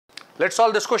Let's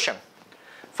solve this question.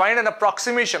 Find an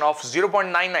approximation of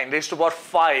 0.99 raised to power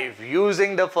 5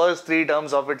 using the first three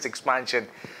terms of its expansion.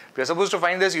 We are supposed to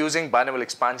find this using binomial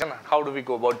expansion. How do we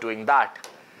go about doing that?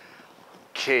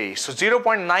 Okay, so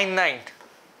 0.99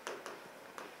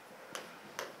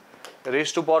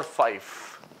 raised to power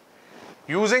 5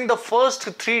 using the first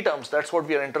three terms. That's what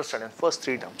we are interested in, first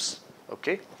three terms.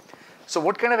 Okay, so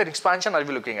what kind of an expansion are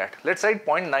we looking at? Let's write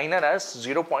 0.99 as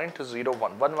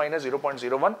 0.01, 1 minus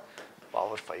 0.01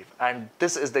 power 5, and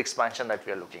this is the expansion that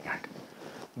we are looking at.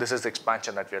 This is the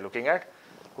expansion that we are looking at.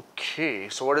 Okay,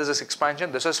 so what is this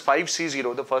expansion? This is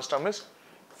 5C0, the first term is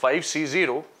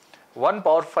 5C0, 1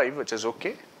 power 5, which is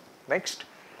okay. Next,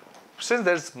 since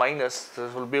there is minus,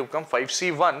 this will become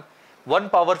 5C1, 1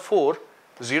 power 4,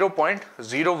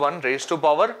 0.01 raised to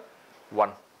power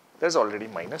 1. There is already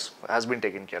minus, has been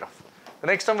taken care of. The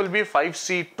next term will be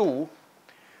 5C2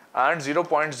 and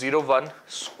 0.01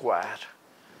 square.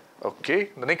 Okay,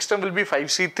 the next term will be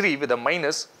 5C3 with a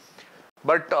minus,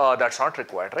 but that's not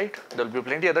required, right? There will be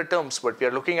plenty other terms, but we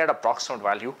are looking at approximate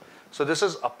value. So this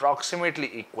is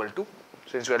approximately equal to,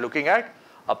 since we are looking at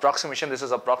approximation, this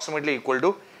is approximately equal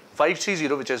to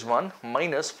 5C0, which is 1,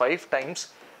 minus 5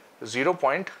 times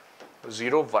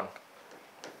 0.01.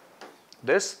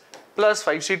 This plus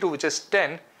 5C2, which is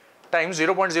 10, times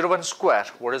 0.01 square.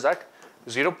 What is that?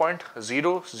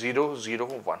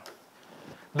 0.0001.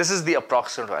 This is the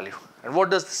approximate value. And what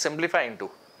does this simplify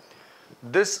into?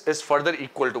 This is further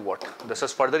equal to what? This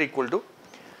is further equal to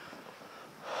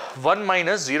 1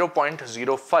 minus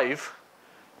 0.05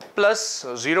 plus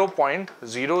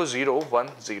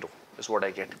 0.0010 is what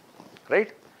I get,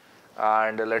 right?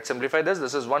 And let's simplify this.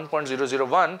 This is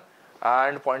 1.001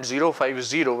 and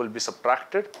 0.050 will be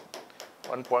subtracted.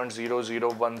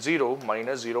 1.0010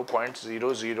 minus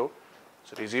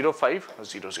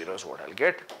 0.000500 is what I'll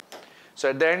get. So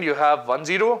at the end you have 10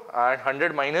 and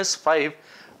 100 minus 5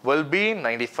 will be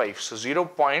 95. So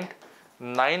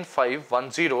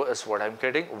 0.9510 is what I'm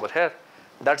getting over here.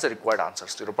 That's the required answer.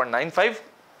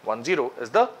 0.9510 is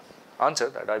the answer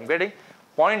that I'm getting.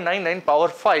 0.99 power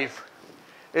 5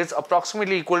 is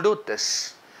approximately equal to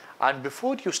this. And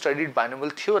before you studied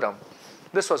binomial theorem,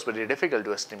 this was very difficult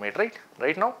to estimate, right?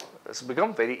 Right now, it's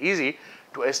become very easy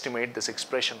to estimate this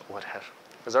expression over here.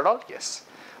 Is that all? Yes.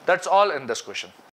 That's all in this question.